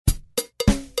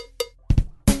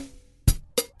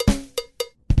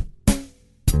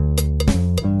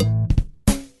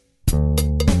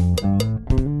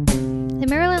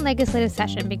legislative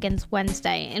session begins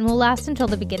Wednesday and will last until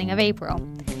the beginning of April.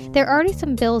 There are already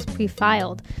some bills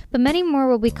pre-filed, but many more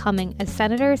will be coming as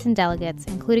senators and delegates,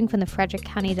 including from the Frederick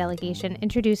County delegation,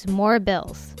 introduce more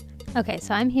bills. Okay,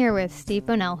 so I'm here with Steve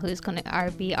Bonnell, who's going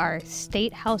to be our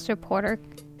State House reporter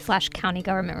 / county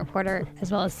government reporter, as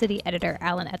well as city editor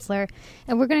Alan Etzler.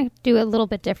 And we're going to do a little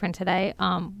bit different today.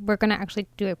 We're going to actually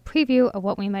do a preview of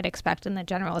what we might expect in the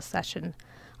general session.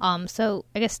 So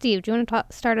I guess, Steve, do you want to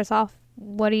start us off?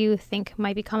 What do you think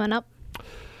might be coming up?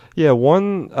 Yeah,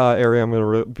 one area I'm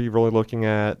going to be really looking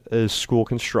at is school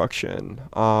construction.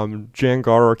 Jan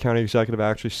Garter, our county executive,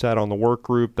 actually sat on the work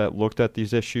group that looked at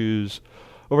these issues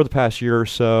over the past year or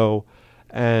so,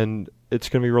 and it's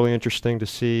going to be really interesting to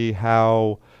see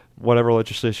how whatever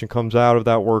legislation comes out of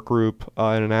that work group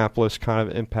in Annapolis kind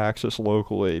of impacts us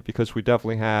locally, because we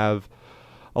definitely have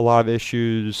a lot of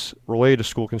issues related to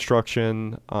school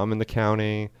construction in the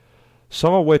county,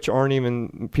 some of which aren't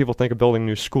even, people think of building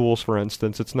new schools, for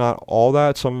instance. It's not all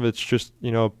that. Some of it's just,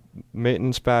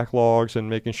 maintenance backlogs and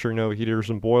making sure, heaters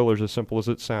and boilers, as simple as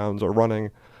it sounds, are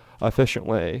running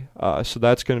efficiently. So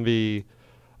that's going to be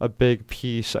a big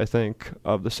piece, I think,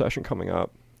 of the session coming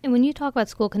up. And when you talk about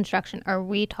school construction, are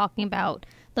we talking about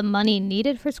the money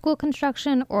needed for school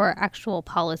construction or actual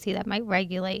policy that might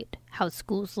regulate how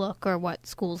schools look or what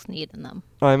schools need in them?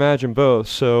 I imagine both.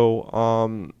 So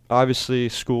obviously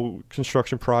school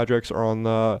construction projects are on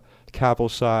the capital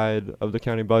side of the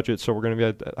county budget, so we're going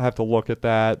to have to look at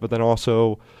that, but then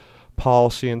also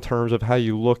policy in terms of how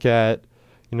you look at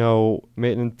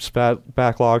maintenance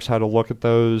backlogs, how to look at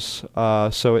those.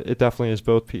 So it definitely is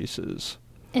both pieces.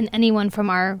 And anyone from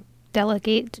our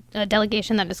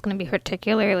delegation that is going to be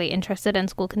particularly interested in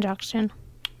school construction?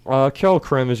 Kel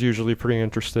Krim is usually pretty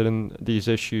interested in these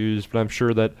issues, but I'm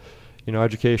sure that,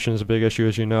 education is a big issue,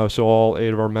 as you know, so all 8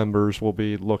 of our members will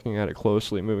be looking at it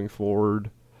closely moving forward.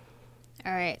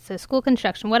 All right, so school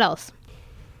construction, what else?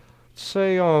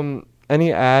 Say,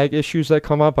 any ag issues that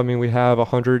come up. I mean, we have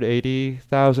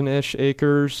 180,000-ish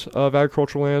acres of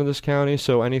agricultural land in this county,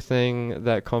 so anything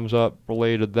that comes up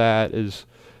related to that is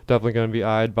definitely going to be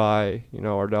eyed by,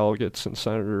 our delegates and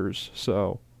senators.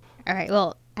 So, all right,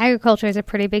 well, agriculture is a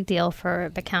pretty big deal for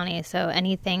the county, so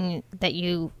anything that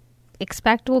you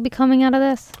expect will be coming out of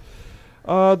this?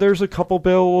 There's a couple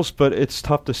bills, but it's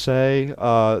tough to say.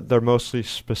 They're mostly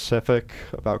specific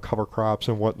about cover crops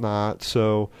and whatnot,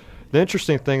 so the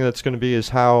interesting thing that's going to be is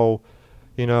how,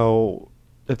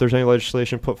 if there's any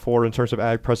legislation put forward in terms of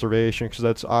ag preservation, because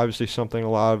that's obviously something a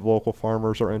lot of local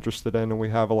farmers are interested in, and we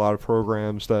have a lot of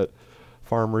programs that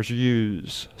farmers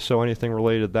use. So anything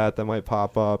related to that might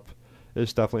pop up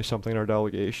is definitely something our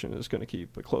delegation is going to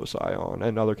keep a close eye on,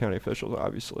 and other county officials,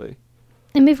 obviously.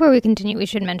 And before we continue, we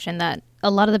should mention that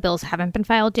a lot of the bills haven't been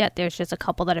filed yet. There's just a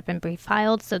couple that have been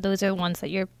pre-filed, so those are ones that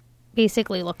you're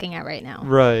basically looking at right now.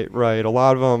 Right. A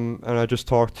lot of them, and I just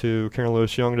talked to Karen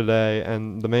Lewis Young today,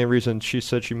 and the main reason she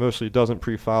said she mostly doesn't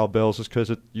pre-file bills is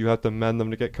because you have to amend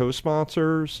them to get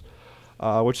co-sponsors,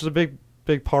 which is a big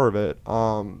part of it.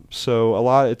 So a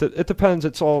lot, it depends.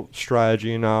 It's all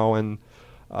strategy, and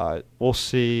we'll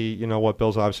see, what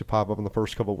bills obviously pop up in the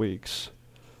first couple of weeks.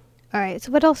 All right.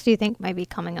 So what else do you think might be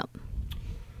coming up?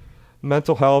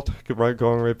 Mental health,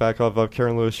 going right back off of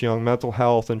Karen Lewis Young, mental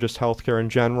health and just healthcare in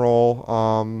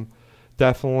general.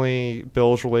 Definitely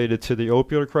bills related to the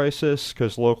opioid crisis,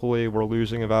 because locally we're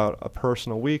losing about a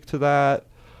person a week to that.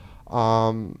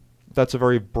 That's a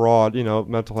very broad,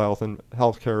 mental health and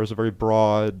healthcare is a very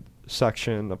broad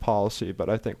section of policy, but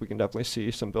I think we can definitely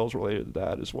see some bills related to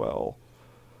that as well.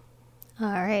 All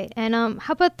right. And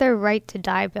how about the right to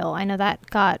die bill? I know that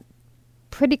got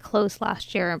pretty close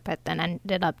last year, but then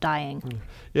ended up dying.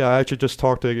 Yeah, I actually just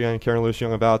talked to, Karen Lewis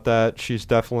Young about that. She's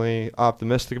definitely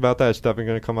optimistic about that. It's definitely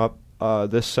going to come up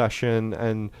this session,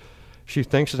 and she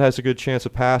thinks it has a good chance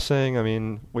of passing. I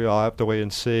mean, we all have to wait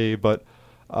and see, but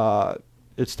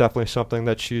it's definitely something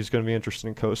that she's going to be interested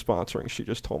in co-sponsoring. She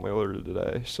just told me earlier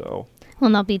today. So, well,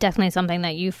 that'll be definitely something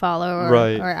that you follow or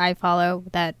I follow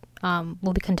that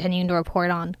we'll be continuing to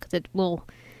report on, because it will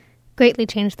greatly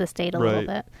change the state a little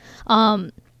bit.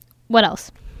 What else?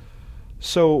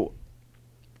 So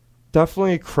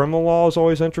definitely criminal law is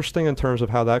always interesting in terms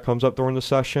of how that comes up during the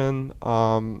session.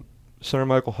 Senator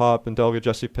Michael Hupp and Delegate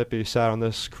Jesse Pippy sat on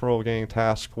this criminal gang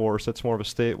task force that's more of a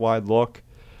statewide look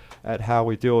at how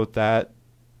we deal with that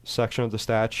section of the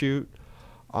statute.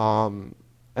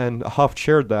 And Huff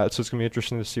chaired that, so it's going to be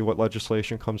interesting to see what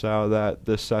legislation comes out of that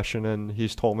this session, and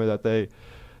he's told me that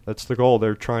that's the goal.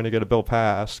 They're trying to get a bill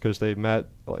passed because they met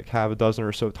like half a dozen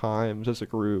or so times as a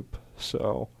group.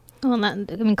 So Well,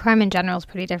 crime in general is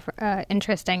pretty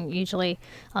interesting. Usually,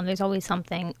 there's always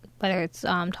something, whether it's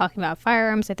talking about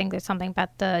firearms. I think there's something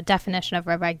about the definition of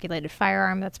a regulated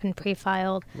firearm that's been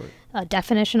pre-filed. Right. A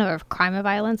definition of a crime of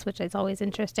violence, which is always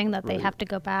interesting that they have to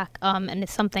go back. And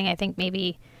it's something I think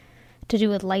maybe to do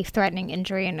with life-threatening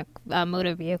injury in a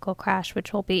motor vehicle crash,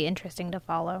 which will be interesting to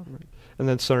follow. Right. And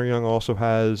then Senator Young also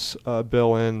has a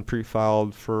bill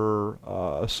pre-filed for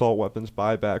assault weapons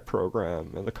buyback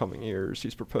program in the coming years.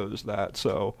 He's proposed that.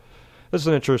 So this is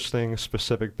an interesting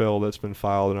specific bill that's been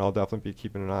filed, and I'll definitely be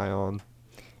keeping an eye on.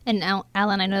 And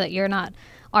Alan, I know that you're not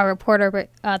our reporter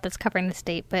that's covering the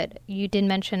state, but you did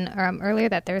mention earlier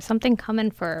that there's something coming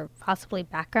for possibly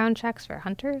background checks for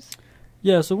hunters.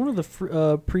 Yeah, so one of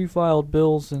the pre-filed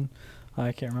bills, and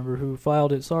I can't remember who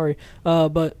filed it, sorry,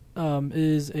 but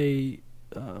is a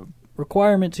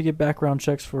requirement to get background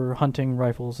checks for hunting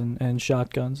rifles and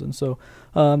shotguns. And so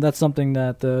that's something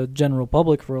that the general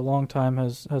public for a long time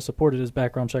has supported, is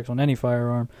background checks on any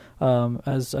firearm.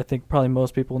 As I think probably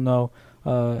most people know,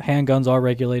 handguns are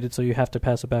regulated, so you have to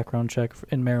pass a background check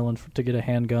in Maryland to get a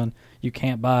handgun. You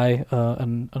can't buy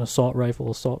an assault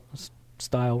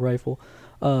style rifle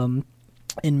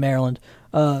in Maryland,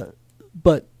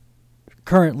 but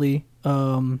currently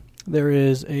there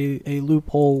is a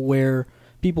loophole where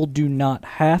people do not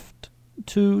have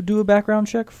to do a background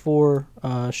check for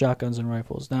shotguns and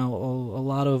rifles. Now, a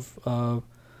lot of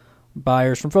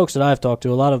buyers, from folks that I've talked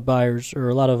to, a lot of buyers or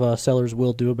a lot of sellers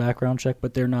will do a background check,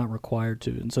 but they're not required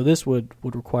to. And so this would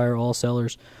require all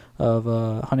sellers of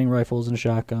hunting rifles and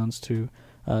shotguns to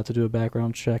do a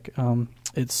background check.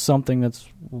 It's something that's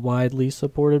widely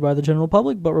supported by the general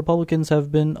public, but Republicans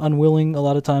have been unwilling a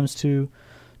lot of times to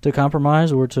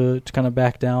compromise or to kind of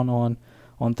back down on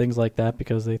things like that,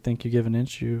 because they think you give an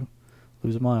inch, you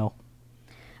lose a mile.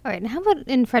 All right, and how about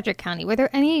in Frederick County? Were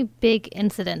there any big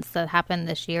incidents that happened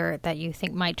this year that you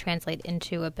think might translate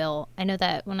into a bill? I know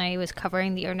that when I was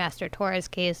covering the Ernesto Torres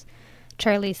case,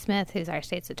 Charlie Smith, who's our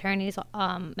state's attorney,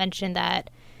 mentioned that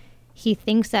he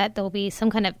thinks that there'll be some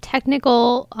kind of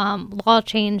technical law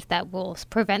change that will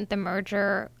prevent the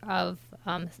merger of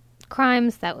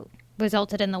crimes that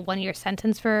resulted in the 1-year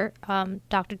sentence for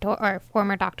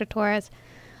former Dr. Torres.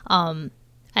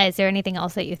 Is there anything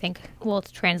else that you think will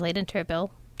translate into a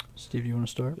bill? Steve, you want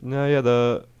to start? No, yeah.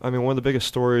 One of the biggest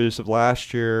stories of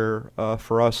last year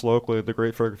for us locally, the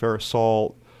Great Frederick Fair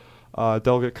Assault,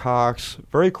 Delegate Cox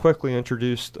very quickly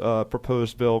introduced a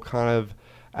proposed bill kind of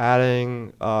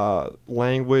adding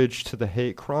language to the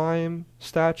hate crime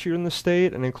statute in the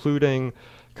state and including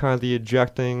kind of the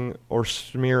ejecting or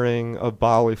smearing of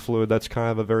bodily fluid. That's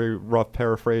kind of a very rough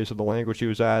paraphrase of the language he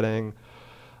was adding.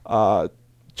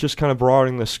 Just kind of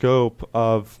broadening the scope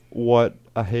of what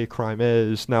a hate crime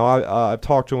is. Now, I've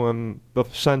talked to him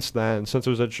since it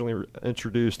was originally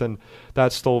introduced, and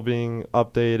that's still being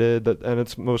updated, and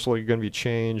it's mostly going to be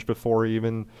changed before he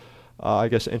even,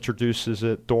 introduces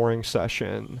it during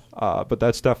session. But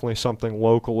that's definitely something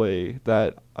locally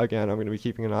that, again, I'm going to be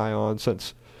keeping an eye on,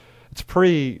 since it's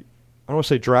pretty, I don't want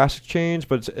to say drastic change,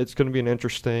 but it's going to be an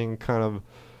interesting kind of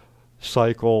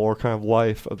cycle or kind of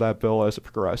life of that bill as it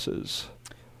progresses.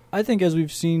 I think as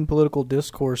we've seen political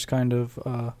discourse kind of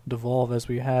devolve as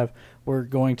we have, we're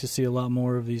going to see a lot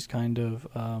more of these kind of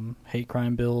hate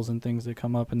crime bills and things that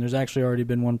come up. And there's actually already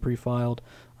been one pre-filed.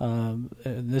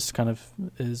 This kind of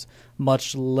is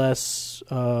much less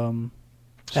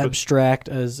abstract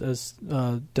as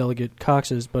Delegate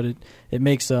Cox's, but it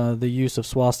makes the use of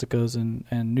swastikas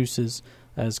and nooses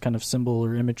as kind of symbol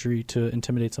or imagery to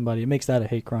intimidate somebody. It makes that a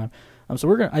hate crime. So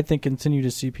we're going to, I think, continue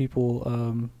to see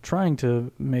people trying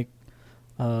to make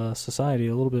society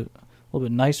a little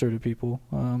bit nicer to people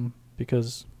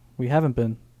because we haven't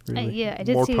been really I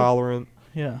did more see, tolerant.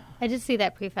 Yeah, I did see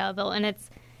that pre-file bill, and it's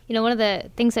one of the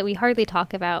things that we hardly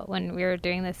talk about when we were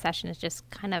doing this session is just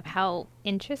kind of how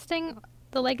interesting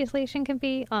the legislation can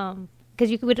be.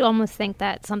 Because you would almost think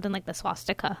that something like the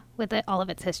swastika, with all of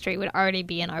its history, would already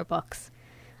be in our books.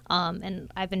 And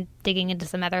I've been digging into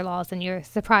some other laws, and you're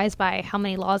surprised by how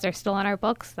many laws are still on our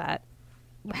books that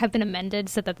have been amended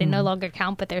so that they no longer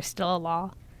count, but they're still a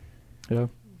law. Yeah.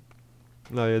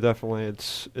 No, yeah, definitely.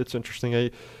 It's interesting.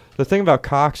 The thing about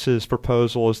Cox's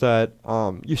proposal is that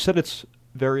you said it's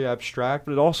very abstract,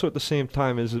 but it also at the same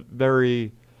time is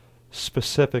very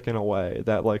specific in a way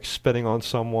that, like, spitting on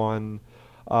someone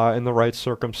in the right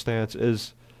circumstance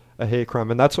is a hate crime.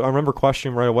 And that's what I remember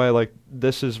questioning right away, like,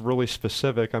 this is really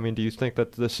specific. I mean, do you think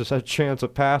that this is a chance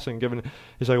of passing?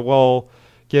 He's like, well,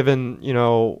 given,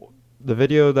 the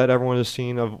video that everyone has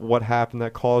seen of what happened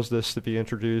that caused this to be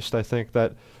introduced, I think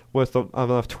that with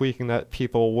enough tweaking that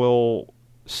people will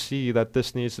see that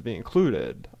this needs to be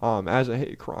included as a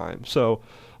hate crime. So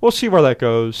we'll see where that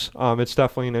goes. It's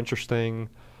definitely an interesting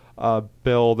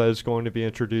bill that is going to be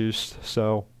introduced.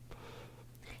 So.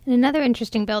 And another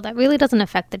interesting bill that really doesn't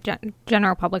affect the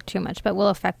general public too much, but will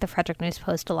affect the Frederick News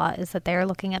Post a lot, is that they're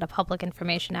looking at a Public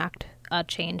Information Act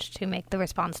change to make the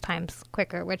response times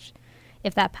quicker, which,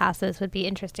 if that passes, would be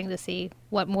interesting to see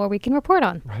what more we can report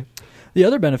on. Right. The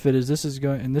other benefit is this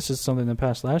is something that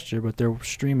passed last year, but they're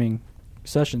streaming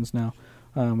sessions now,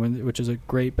 which is a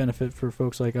great benefit for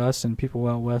folks like us and people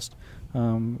out west.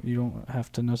 You don't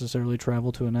have to necessarily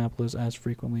travel to Annapolis as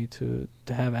frequently to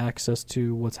have access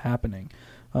to what's happening.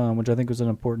 Which I think was an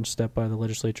important step by the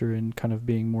legislature in kind of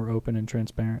being more open and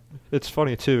transparent. It's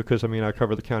funny, too, because, I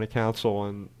cover the county council,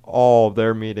 and all of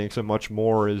their meetings and much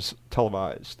more is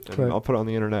televised. And Correct. I'll put it on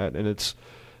the internet, and it's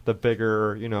the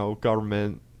bigger,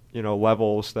 government,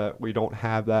 levels that we don't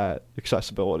have that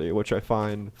accessibility, which I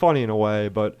find funny in a way,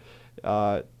 but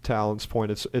to Alan's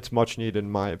point, it's much needed in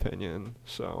my opinion,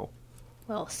 so...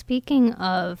 Well, speaking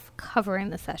of covering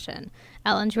the session,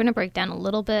 Ellen, do you want to break down a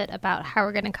little bit about how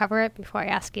we're going to cover it before I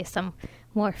ask you some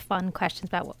more fun questions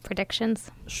about what predictions?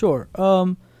 Sure.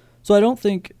 So I don't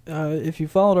think if you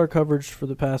followed our coverage for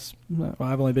the past,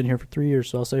 I've only been here for 3 years,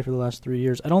 so I'll say for the last 3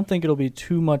 years, I don't think it'll be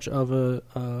too much of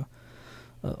a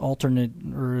alternate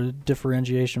or a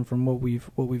differentiation from what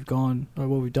we've done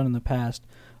in the past.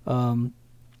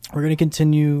 We're going to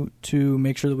continue to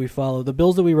make sure that we follow the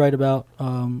bills that we write about.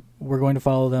 We're going to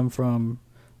follow them from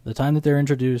the time that they're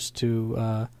introduced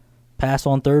to pass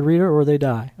on third reader or they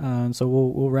die. And so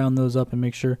we'll round those up and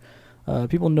make sure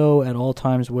people know at all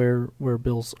times where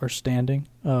bills are standing.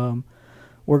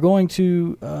 We're going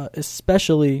to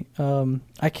especially,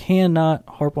 I cannot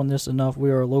harp on this enough, we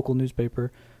are a local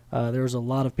newspaper. There's a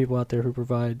lot of people out there who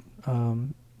provide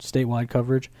statewide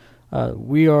coverage.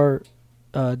 We are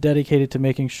dedicated to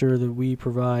making sure that we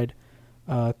provide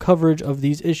coverage of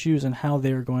these issues and how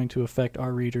they're going to affect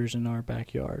our readers in our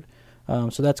backyard.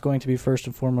 So that's going to be first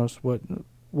and foremost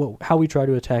how we try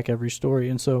to attack every story.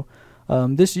 And so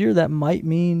this year that might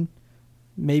mean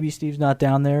maybe Steve's not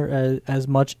down there as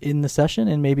much in the session,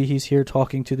 and maybe he's here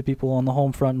talking to the people on the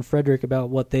home front in Frederick about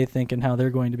what they think and how they're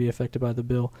going to be affected by the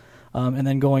bill. And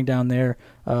then going down there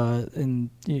in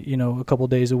a couple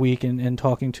days a week and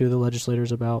talking to the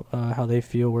legislators about how they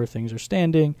feel, where things are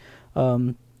standing.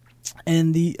 And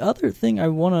the other thing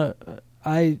I'm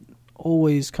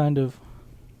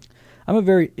a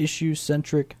very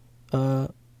issue-centric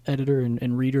editor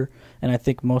and reader, and I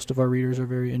think most of our readers are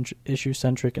very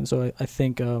issue-centric, and so I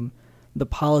think the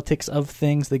politics of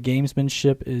things, the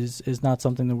gamesmanship, is not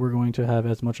something that we're going to have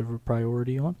as much of a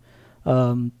priority on.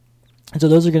 And so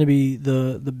those are going to be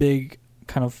the big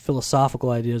kind of philosophical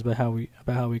ideas about how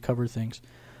we cover things.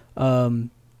 In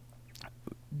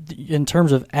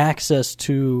terms of access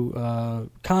to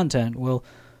content, well,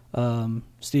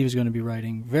 Steve is going to be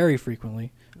writing very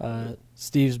frequently.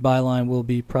 Steve's byline will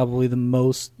be probably the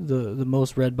most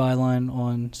read byline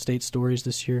on state stories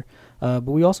this year. But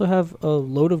we also have a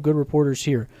load of good reporters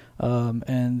here,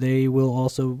 and they will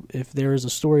also, if there is a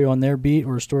story on their beat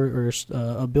or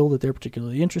a bill that they're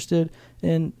particularly interested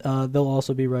in, they'll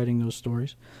also be writing those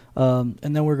stories.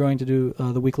 And then we're going to do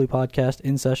the weekly podcast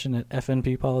in session at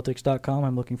fnppolitics.com.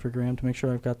 I'm looking for Graham to make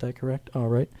sure I've got that correct. All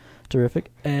right,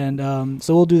 terrific. And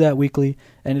so we'll do that weekly,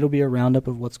 and it'll be a roundup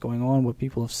of what's going on, what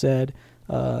people have said,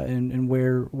 and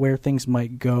where things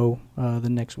might go the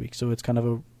next week. So it's kind of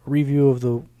a review of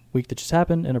the week that just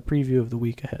happened and a preview of the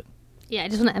week ahead. Yeah, I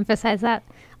just want to emphasize that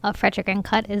Frederick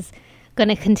Uncut is going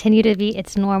to continue to be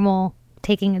its normal,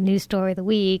 taking a news story of the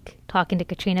week, talking to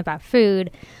Katrina about food.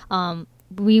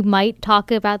 We might talk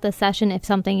about the session if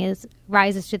something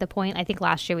rises to the point. I think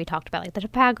last year we talked about the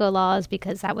tobacco laws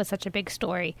because that was such a big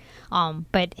story.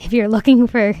 But if you're looking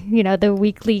for the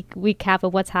weekly recap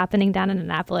of what's happening down in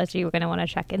Annapolis, you're going to want to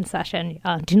check in session.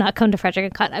 Do not come to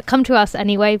Frederick Uncut. Come to us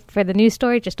anyway for the news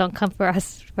story. Just don't come for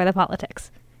us for the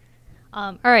politics.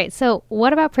 All right. So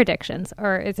what about predictions?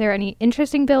 Or is there any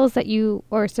interesting bills that you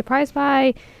were surprised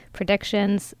by?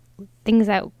 Predictions, things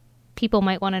that people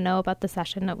might want to know about the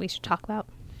session that we should talk about?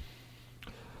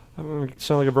 I'm going to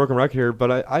sound like a broken record here,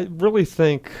 but I really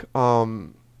think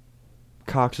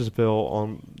Cox's bill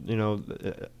on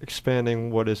expanding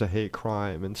what is a hate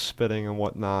crime and spitting and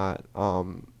whatnot,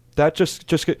 that just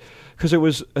because it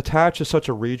was attached to such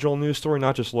a regional news story,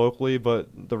 not just locally, but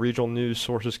the regional news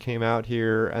sources came out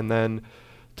here, and then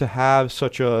to have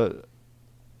such a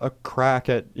crack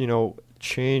at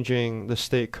changing the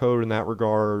state code in that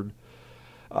regard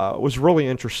was really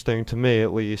interesting to me,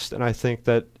 at least. And I think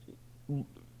that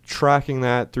tracking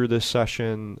that through this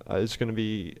session is going to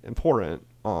be important.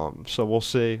 So we'll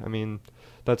see. I mean,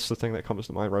 that's the thing that comes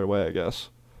to mind right away, I guess.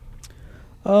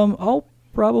 I'll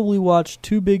probably watch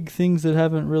two big things that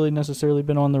haven't really necessarily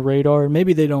been on the radar.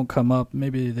 Maybe they don't come up.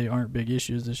 Maybe they aren't big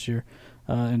issues this year.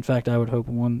 In fact, I would hope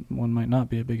one might not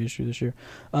be a big issue this year.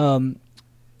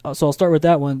 So I'll start with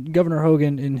that one. Governor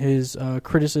Hogan, in his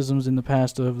criticisms in the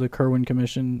past of the Kirwan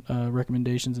Commission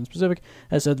recommendations in specific,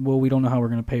 has said, well, we don't know how we're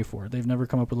going to pay for it. They've never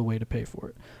come up with a way to pay for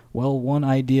it. Well, one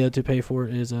idea to pay for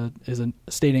it is a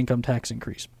state income tax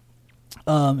increase.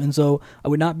 And so I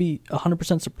would not be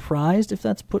 100% surprised if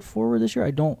that's put forward this year.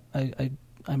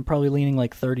 I'm probably leaning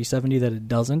like 30-70 that it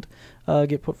doesn't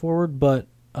get put forward, but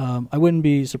I wouldn't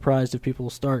be surprised if people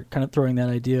start kind of throwing that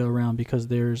idea around, because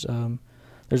there's a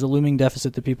looming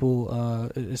deficit that people,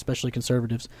 especially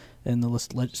conservatives in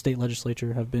the state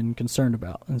legislature, have been concerned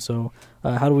about. And so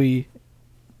how do we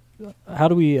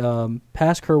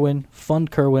pass Kirwan,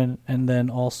 fund Kirwan, and then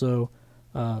also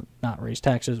not raise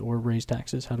taxes or raise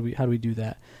taxes? How do we do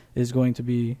that? Is going to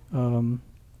be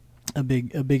a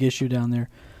big issue down there.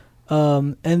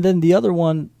 And then the other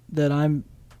one that I'm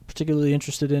particularly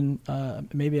interested in,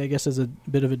 maybe I guess as a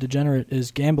bit of a degenerate,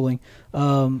 is gambling.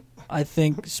 I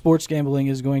think sports gambling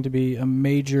is going to be a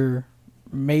major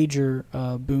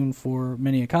boon for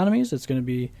many economies. It's going to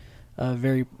be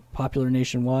very popular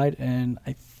nationwide, and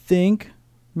I think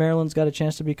Maryland's got a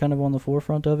chance to be kind of on the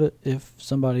forefront of it if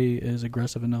somebody is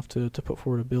aggressive enough to put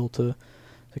forward a bill to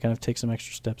kind of take some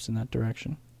extra steps in that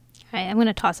direction. All right, I'm going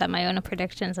to toss out my own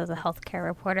predictions as a healthcare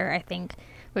reporter. I think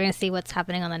we're going to see what's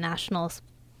happening on the national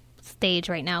stage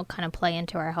right now kind of play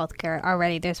into our healthcare.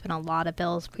 Already there's been a lot of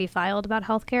bills pre-filed about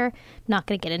healthcare. Not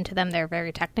going to get into them. They're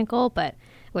very technical, but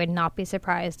would not be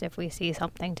surprised if we see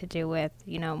something to do with,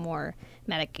 more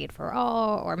Medicaid for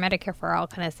all or Medicare for all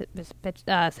kind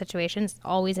of situations.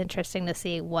 Always interesting to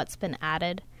see what's been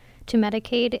added to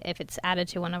Medicaid. If it's added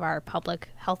to one of our public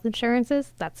health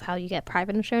insurances, that's how you get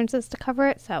private insurances to cover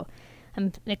it. So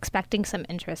I'm expecting some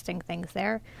interesting things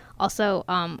there. Also,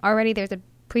 already there's a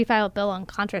pre-filed bill on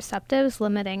contraceptives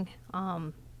limiting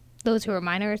those who are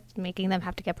minors, making them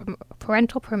have to get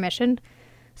parental permission.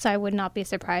 So I would not be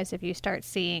surprised if you start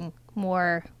seeing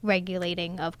more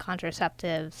regulating of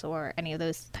contraceptives or any of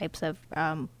those types of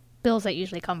bills that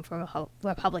usually come from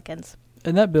Republicans.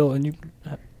 And that bill, and you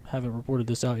haven't reported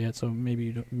this out yet, so maybe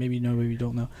you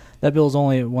don't know. That bill is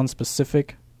only one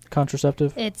specific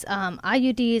contraceptive? It's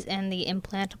IUDs and the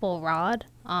implantable rod.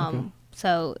 Okay.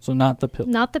 So not the pill.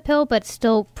 Not the pill, but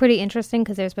still pretty interesting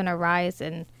because there's been a rise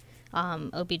in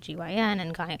OBGYN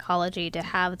and gynecology to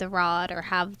have the rod or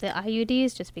have the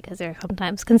IUDs just because they're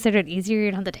sometimes considered easier.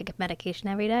 You don't have to take a medication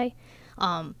every day.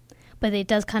 But it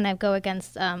does kind of go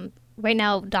against, right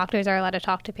now doctors are allowed to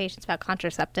talk to patients about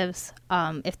contraceptives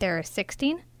if they're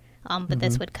 16. But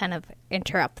this would kind of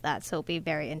interrupt that. So it'll be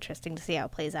very interesting to see how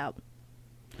it plays out.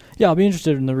 Yeah, I'll be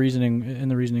interested in the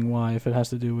reasoning why, if it has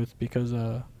to do with because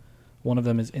one of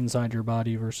them is inside your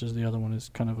body versus the other one is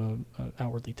kind of a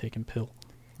outwardly taken pill.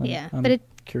 I'm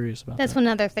curious about that. That's one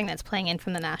other thing that's playing in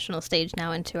from the national stage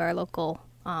now into our local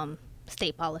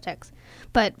state politics.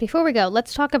 But before we go,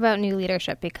 let's talk about new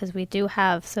leadership because we do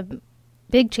have some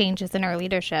big changes in our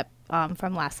leadership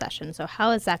from last session. So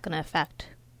how is that going to affect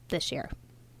this year?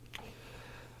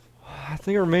 I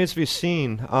think it remains to be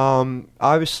seen.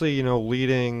 Obviously,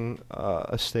 leading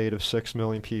a state of 6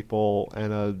 million people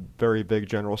and a very big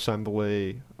General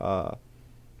Assembly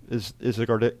is a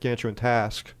gargantuan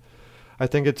task. I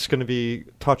think it's going to be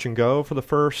touch and go for the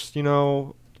first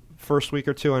week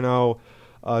or two. I know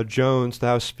Jones, the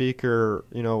House Speaker,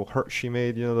 she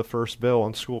made the first bill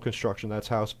on school construction. That's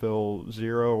House Bill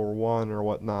 0 or 1 or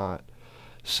whatnot.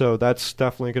 So that's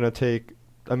definitely going to take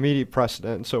immediate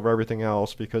precedence over everything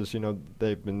else because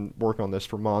they've been working on this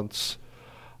for months.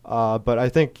 But I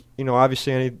think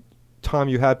obviously any time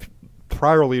you have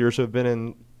prior leaders who have been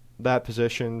in that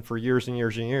position for years and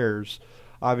years and years,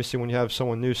 obviously when you have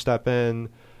someone new step in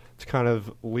to kind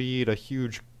of lead a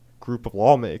huge group of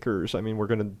lawmakers, I mean we're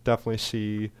going to definitely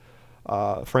see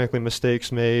frankly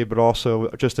mistakes made, but also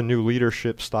just a new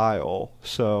leadership style.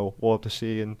 So we'll have to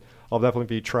see, and I'll definitely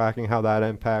be tracking how that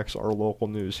impacts our local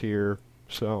news here.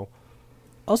 So,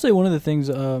 I'll say one of the things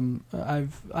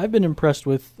I've been impressed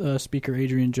with Speaker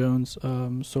Adrienne Jones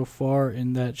so far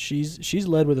in that she's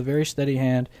led with a very steady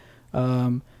hand,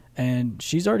 and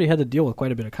she's already had to deal with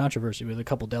quite a bit of controversy with a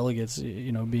couple delegates,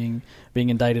 being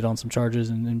indicted on some charges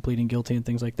and pleading guilty and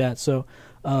things like that. So,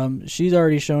 she's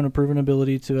already shown a proven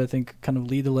ability to, I think, kind of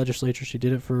lead the legislature. She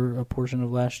did it for a portion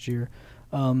of last year.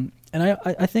 And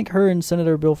I think her and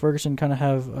Senator Bill Ferguson kind of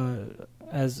have,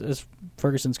 as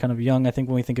Ferguson's kind of young, I think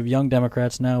when we think of young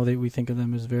Democrats now, we think of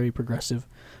them as very progressive.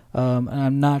 And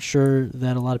I'm not sure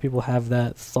that a lot of people have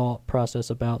that thought process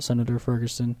about Senator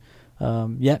Ferguson.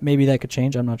 Yet maybe that could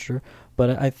change. I'm not sure,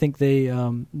 but I think they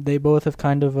both have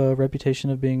kind of a reputation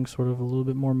of being sort of a little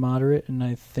bit more moderate, and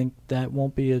I think that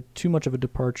won't be too much of a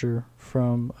departure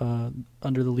from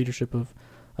under the leadership of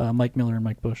Mike Miller and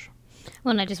Mike Bush.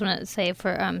 Well, and I just want to say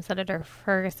for Senator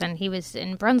Ferguson, he was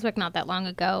in Brunswick not that long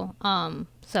ago,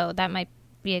 so that might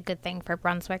be a good thing for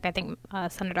Brunswick. I think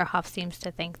Senator Huff seems to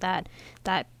think that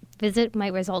that visit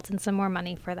might result in some more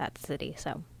money for that city.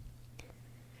 So,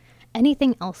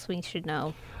 anything else we should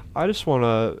know? I just want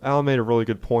to, Alan made a really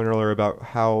good point earlier about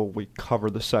how we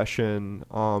cover the session.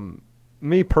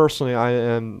 Me personally, I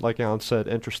am, like Alan said,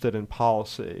 interested in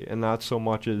policy, and not so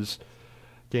much as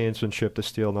gamesmanship, to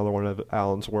steal another one of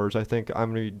Alan's words. I think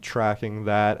I'm going to be tracking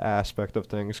that aspect of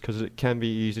things because it can be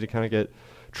easy to kind of get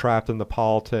trapped in the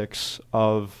politics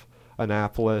of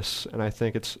Annapolis, and I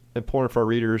think it's important for our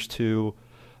readers to,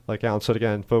 like Alan said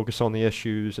again, focus on the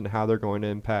issues and how they're going to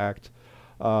impact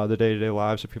the day-to-day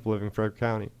lives of people living in Frederick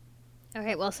County.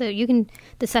 Okay, well, so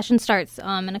the session starts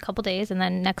in a couple days, and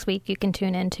then next week you can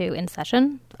tune into In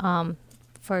Session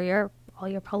for all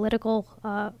your political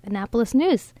Annapolis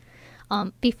news.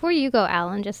 Before you go,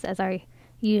 Alan, just as our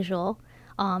usual,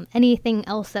 anything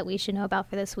else that we should know about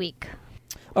for this week?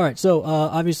 All right, so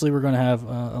obviously we're going to have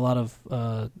a lot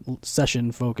of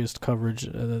session-focused coverage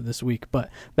this week, but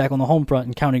back on the home front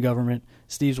in county government,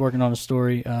 Steve's working on a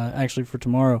story actually for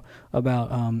tomorrow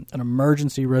about an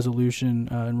emergency resolution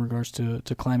in regards to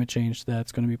climate change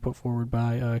that's going to be put forward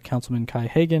by Councilman Kai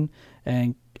Hagan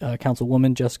and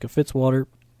Councilwoman Jessica Fitzwater.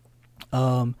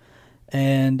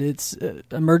 And it's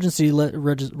emergency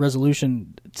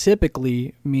resolution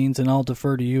typically means, and I'll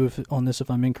defer to you on this if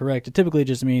I'm incorrect, it typically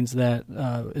just means that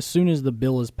as soon as the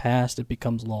bill is passed, it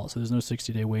becomes law. So there's no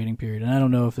 60-day waiting period. And I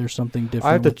don't know if there's something different.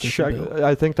 I have to check.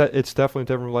 I think that it's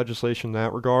definitely different legislation in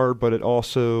that regard, but it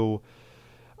also,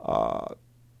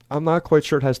 I'm not quite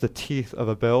sure it has the teeth of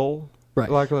a bill. Right.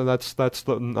 Like that's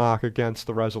the knock against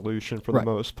the resolution for the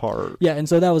most part. Yeah, and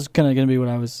so that was kind of going to be what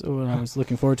I was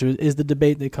looking forward to is the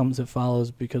debate that comes that follows,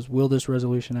 because will this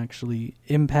resolution actually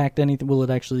impact anything? Will it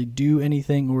actually do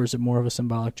anything, or is it more of a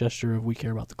symbolic gesture of we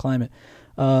care about the climate?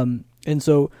 And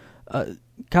so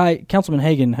Councilman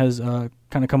Hagan has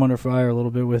kind of come under fire a little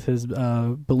bit with his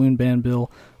balloon ban bill,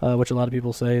 which a lot of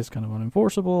people say is kind of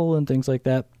unenforceable and things like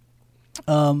that.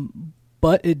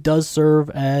 But it does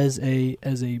serve as a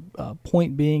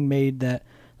point being made that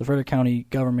the Frederick County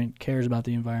government cares about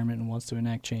the environment and wants to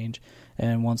enact change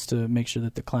and wants to make sure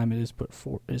that the climate is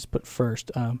put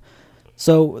first.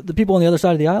 So the people on the other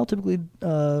side of the aisle typically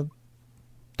don't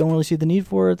really see the need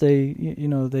for it.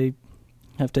 They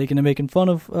have taken to making fun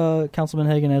of Councilman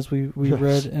Hagan, as we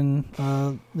read in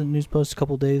the News Post a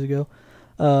couple days ago.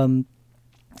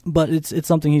 But it's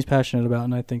something he's passionate about,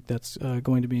 and I think that's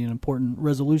going to be an important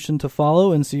resolution to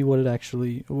follow and see what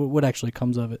actually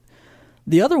comes of it.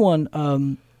 The other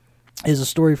one is a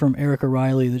story from Erica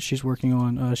Riley that she's working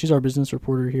on. She's our business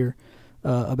reporter here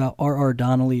about R.R.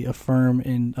 Donnelly, a firm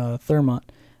in Thurmont,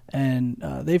 and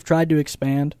they've tried to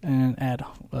expand and add.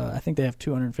 I think they have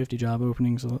 250 job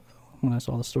openings when I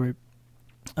saw the story.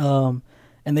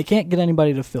 And they can't get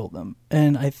anybody to fill them.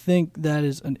 And I think that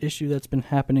is an issue that's been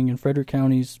happening in Frederick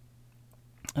County's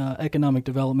economic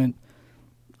development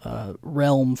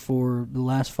realm for the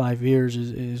last 5 years.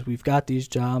 Is we've got these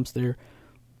jobs. They're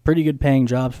pretty good paying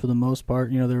jobs for the most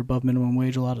part. They're above minimum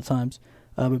wage a lot of times.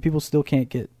 But people still can't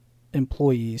get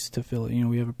employees to fill it.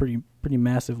 We have a pretty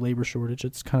massive labor shortage.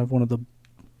 It's kind of one of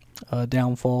the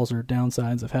downfalls or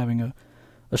downsides of having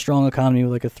a strong economy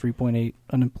with like a 3.8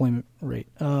 unemployment rate.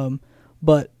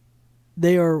 But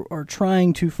they are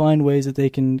trying to find ways that they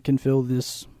can fill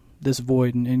this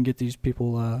void and get these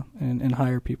people and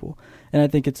hire people. And I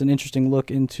think it's an interesting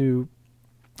look into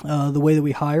the way that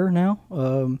we hire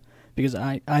now, because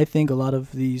I think a lot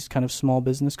of these kind of small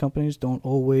business companies don't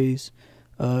always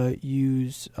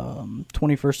use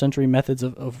 21st century methods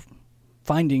of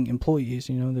finding employees.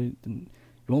 You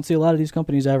won't see a lot of these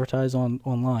companies advertise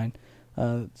online.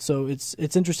 So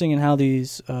it's interesting in how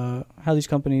these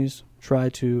companies try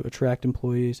to attract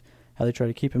employees, how they try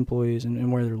to keep employees,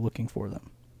 and where they're looking for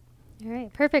them. All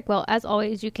right, perfect. Well, as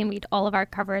always, you can read all of our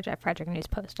coverage at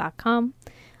fredericknewspost.com.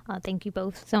 Thank you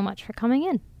both so much for coming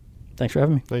in. Thanks for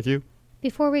having me. Thank you.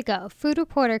 Before we go, food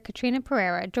reporter Katrina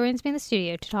Pereira joins me in the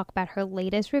studio to talk about her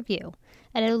latest review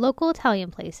at a local Italian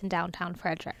place in downtown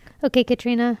Frederick. Okay,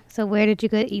 Katrina, so where did you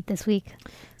go eat this week?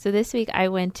 So this week I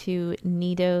went to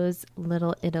Nido's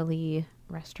Little Italy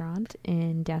restaurant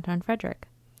in downtown Frederick.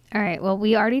 All right. Well,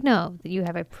 we already know that you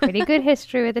have a pretty good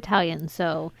history with Italian.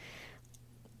 So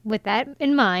with that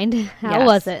in mind, how Yes.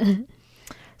 was it?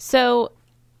 So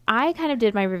I kind of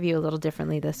did my review a little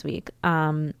differently this week.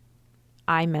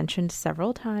 I mentioned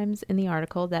several times in the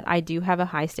article that I do have a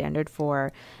high standard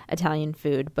for Italian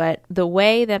food, but the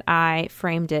way that I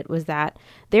framed it was that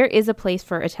there is a place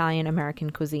for Italian American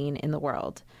cuisine in the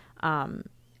world. And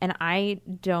I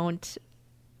don't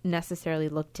necessarily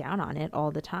look down on it all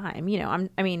the time. You know,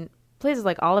 I mean, places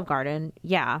like Olive Garden,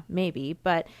 yeah, maybe,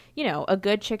 but you know, a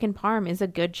good chicken parm is a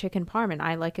good chicken parm, and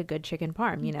I like a good chicken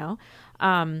parm, you know?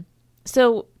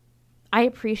 So I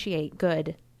appreciate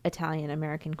good Italian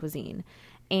American cuisine,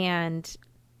 and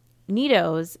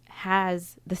Nito's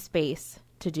has the space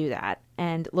to do that.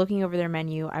 And looking over their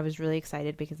menu, I was really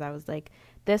excited because I was like,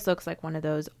 this looks like one of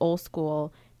those old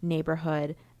school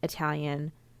neighborhood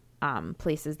Italian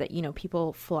places that, you know,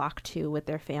 people flock to with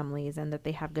their families and that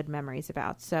they have good memories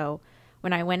about. So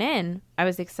when I went in, I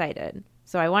was excited.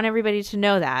 So I want everybody to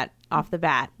know that off the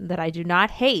bat, that I do not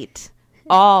hate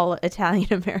all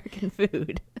Italian American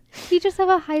food. You just have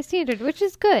a high standard, which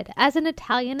is good. As an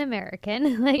Italian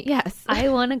American, like, Yes. I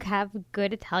want to have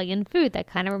good Italian food. That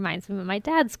kind of reminds me of my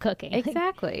dad's cooking.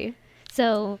 Exactly.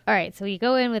 So, all right. So you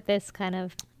go in with this kind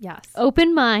of Yes.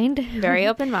 open mind. Very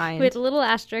open mind. With a little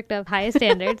asterisk of high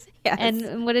standards. Yes.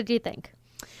 And what did you think?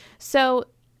 So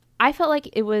I felt like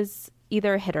it was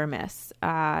either hit or miss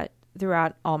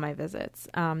throughout all my visits.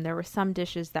 There were some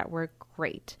dishes that were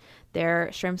great.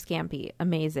 Their shrimp scampi,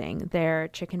 amazing. Their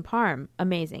chicken parm,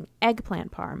 amazing.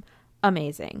 Eggplant parm,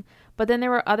 amazing. But then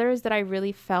there were others that I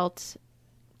really felt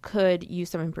could use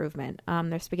some improvement.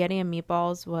 Their spaghetti and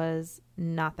meatballs was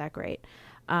not that great.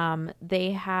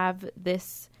 They have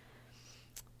this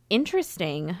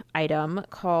interesting item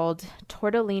called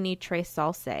tortellini tre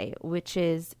salse, which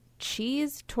is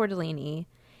cheese tortellini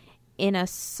in a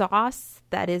sauce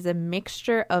that is a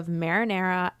mixture of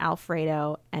marinara,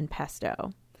 Alfredo, and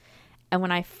pesto. And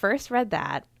when I first read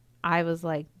that, I was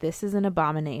like, this is an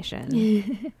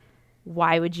abomination.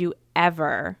 Why would you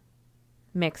ever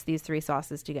mix these three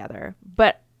sauces together?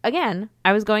 But again,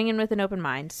 I was going in with an open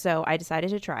mind, so I decided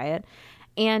to try it.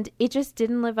 And it just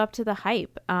didn't live up to the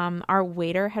hype. Our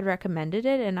waiter had recommended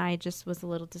it, and I just was a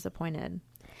little disappointed.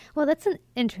 Well, that's an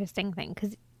interesting thing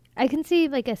because I can see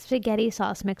like a spaghetti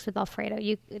sauce mixed with Alfredo.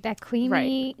 That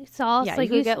creamy sauce. Yeah, like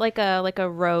you could get like a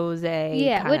rosé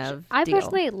which kind of I deal.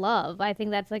 personally love. I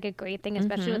think that's like a great thing,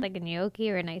 especially with like a gnocchi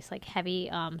or a nice like heavy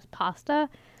pasta.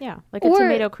 Yeah, like a Or-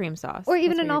 tomato cream sauce. Or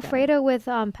even That's an what you're Alfredo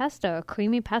with pesto, a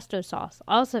creamy pesto sauce.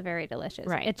 Also very delicious.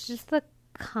 Right. It's just the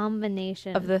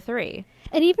combination getting. Of the three.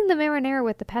 and even the marinara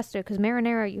with the pesto, because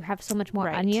marinara you have so much more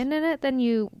Right. onion in it than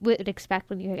you would expect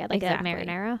when you get like Exactly. a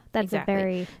marinara. That's Exactly. a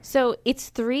very So it's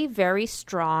three very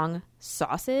strong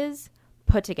sauces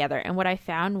put together. And what I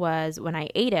found was when I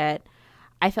ate it,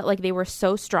 I felt like they were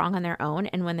so strong on their own.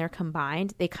 And when they're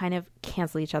combined, they kind of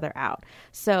cancel each other out.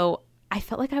 So I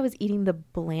felt like I was eating the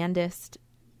blandest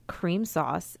cream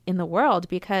sauce in the world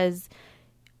because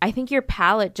I think your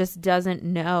palate just doesn't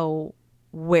know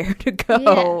where to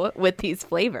go with these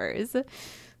flavors.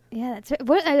 yeah. That's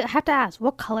what I have to ask.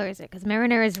 What color is it? Because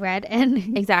marinara is red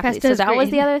and Exactly. So pesto's that was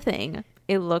green. the other thing.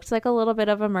 It looked like a little bit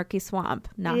of a murky swamp,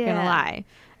 not going to Yeah. lie.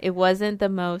 It wasn't the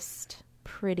most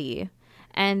pretty.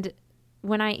 And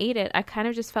when I ate it, I kind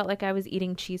of just felt like I was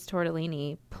eating cheese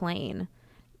tortellini plain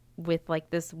with like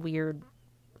this weird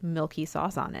milky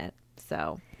sauce on it.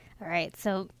 So, All right.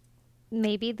 So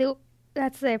maybe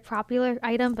that's a popular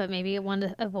item, but maybe one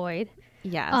to avoid.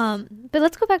 yes. But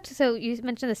let's go back to, so you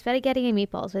mentioned the spaghetti and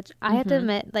meatballs, which I have to Mm-hmm.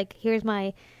 admit, like, here's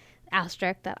my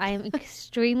asterisk that I am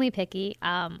extremely picky.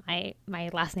 My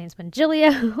last name's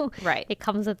Mangilio. Right. It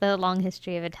comes with a long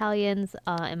history of Italians,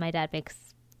 and my dad makes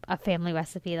a family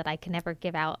recipe that I can never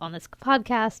give out on this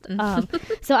podcast.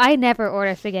 So I never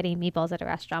order spaghetti and meatballs at a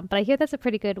restaurant, but I hear that's a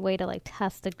pretty good way to like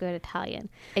test a good Italian.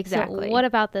 Exactly. So what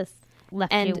about this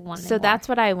left you And wanting so more? that's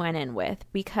what I went in with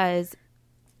because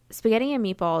spaghetti and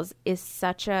meatballs is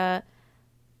such a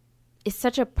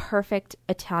perfect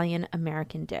Italian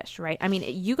American dish, right? I mean,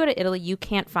 you go to Italy, you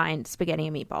can't find spaghetti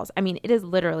and meatballs. I mean, it is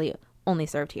literally only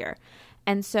served here.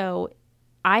 And so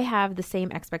I have the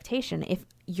same expectation. If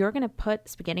you're going to put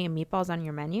spaghetti and meatballs on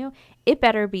your menu, it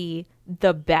better be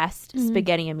the best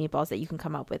spaghetti and meatballs that you can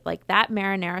come up with. Like that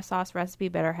marinara sauce recipe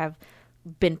better have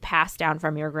been passed down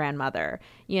from your grandmother,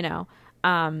 you know?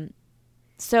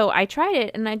 So I tried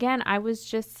it. And again, I was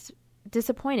just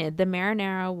disappointed. The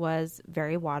marinara was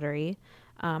very watery.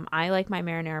 I like my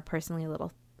marinara personally a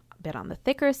little bit on the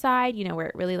thicker side, where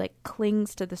it really like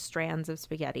clings to the strands of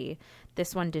spaghetti.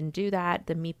 This one didn't do that.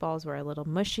 The meatballs were a little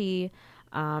mushy.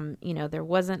 There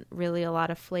wasn't really a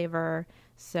lot of flavor.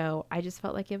 So I just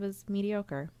felt like it was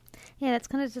mediocre. Yeah, that's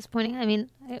kind of disappointing. I mean,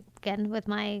 again, with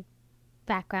my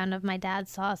background of my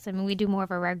dad's sauce, I mean, we do more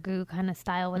of a ragu kind of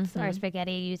style with our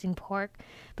spaghetti using pork.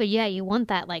 But yeah, you want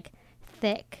that like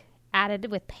thick,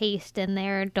 added with paste in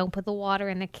there. Don't put the water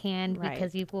in the can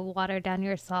because you will water down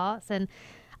your sauce. And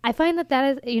I find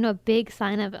that is, a big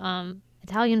sign of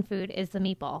Italian food is the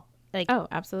meatball. Like, oh,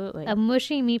 absolutely. A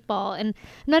mushy meatball. And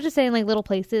I'm not just saying like little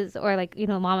places or like,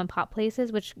 mom and pop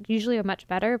places, which usually are much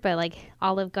better, but like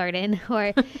Olive Garden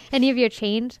or any of your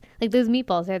chains, like those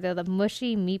meatballs, they're the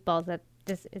mushy meatballs that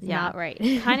just is not right.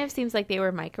 Kind of seems like they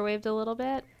were microwaved a little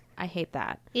bit. I hate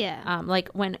that. Yeah. Like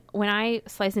when I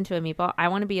slice into a meatball, I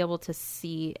want to be able to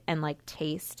see and like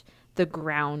taste the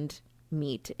ground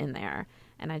meat in there.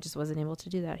 And I just wasn't able to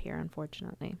do that here,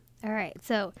 unfortunately. All right.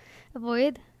 So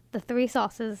avoid the 3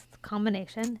 sauces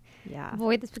combination. Yeah.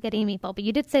 Avoid the spaghetti and meatball. But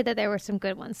you did say that there were some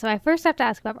good ones. So I first have to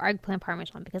ask about eggplant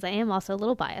parmesan because I am also a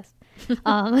little biased.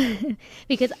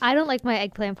 Because I don't like my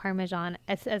eggplant parmesan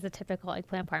as a typical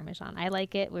eggplant parmesan. I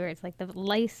like it where it's like the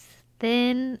lice,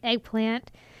 thin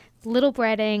eggplant, little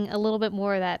breading, a little bit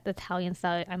more of that Italian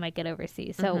style I might get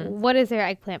overseas. So what is their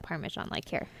eggplant parmesan like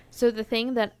here? So the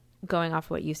thing that, going off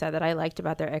what you said, that I liked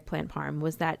about their eggplant parm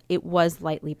was that it was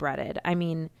lightly breaded. I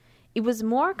mean, it was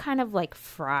more kind of like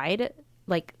fried,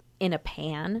 like in a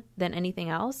pan than anything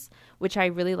else, which I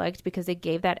really liked because it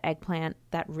gave that eggplant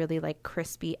that really like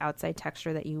crispy outside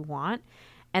texture that you want.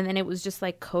 And then it was just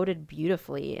like coated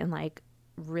beautifully in like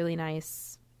really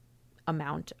nice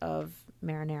amount of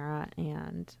marinara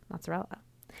and mozzarella.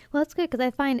 Well, that's good because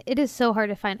I find it is so hard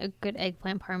to find a good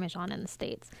eggplant parmesan in the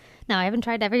States. Now, I haven't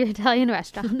tried every Italian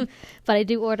restaurant, but I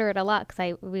do order it a lot because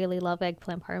I really love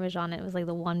eggplant parmesan. It was like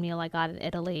the one meal I got in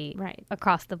Italy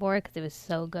across the board because it was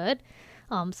so good.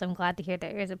 So I'm glad to hear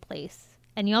there is a place.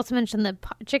 And you also mentioned the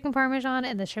chicken parmesan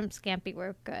and the shrimp scampi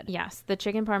were good. Yes, the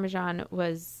chicken parmesan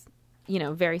was,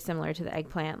 very similar to the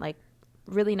eggplant, like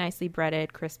really nicely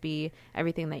breaded, crispy,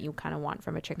 everything that you kind of want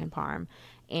from a chicken parm.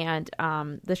 And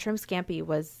the shrimp scampi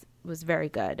was very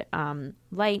good.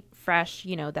 Light, fresh,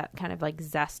 that kind of like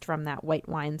zest from that white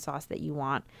wine sauce that you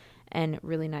want, and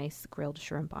really nice grilled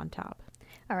shrimp on top.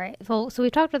 All right. So we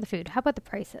talked about the food. How about the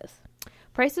prices?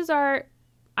 Prices are,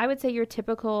 I would say, your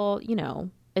typical,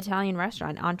 Italian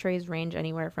restaurant. Entrees range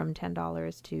anywhere from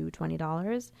 $10 to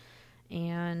 $20.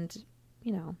 And,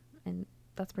 and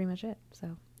that's pretty much it.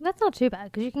 So that's not too bad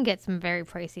because you can get some very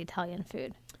pricey Italian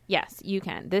food. Yes, you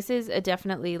can. This is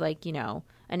definitely like,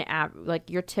 like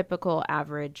your typical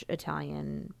average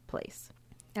Italian place.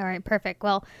 All right, perfect.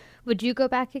 Well, would you go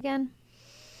back again?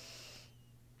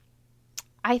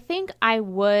 I think I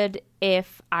would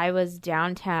if I was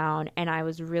downtown and I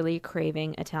was really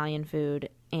craving Italian food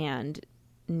and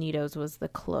Nito's was the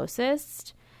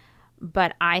closest.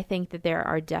 But I think that there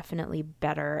are definitely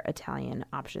better Italian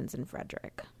options in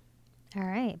Frederick. All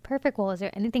right, perfect. Well, is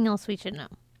there anything else we should know?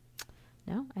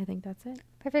 No, I think that's it.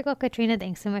 Perfect. Well, Katrina,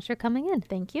 thanks so much for coming in.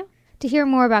 Thank you. To hear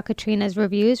more about Katrina's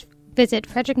reviews, visit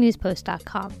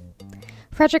fredericknewspost.com.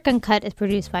 Frederick Uncut is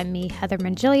produced by me, Heather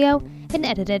Mangilio, and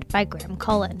edited by Graham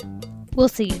Cullen. We'll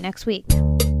see you next week.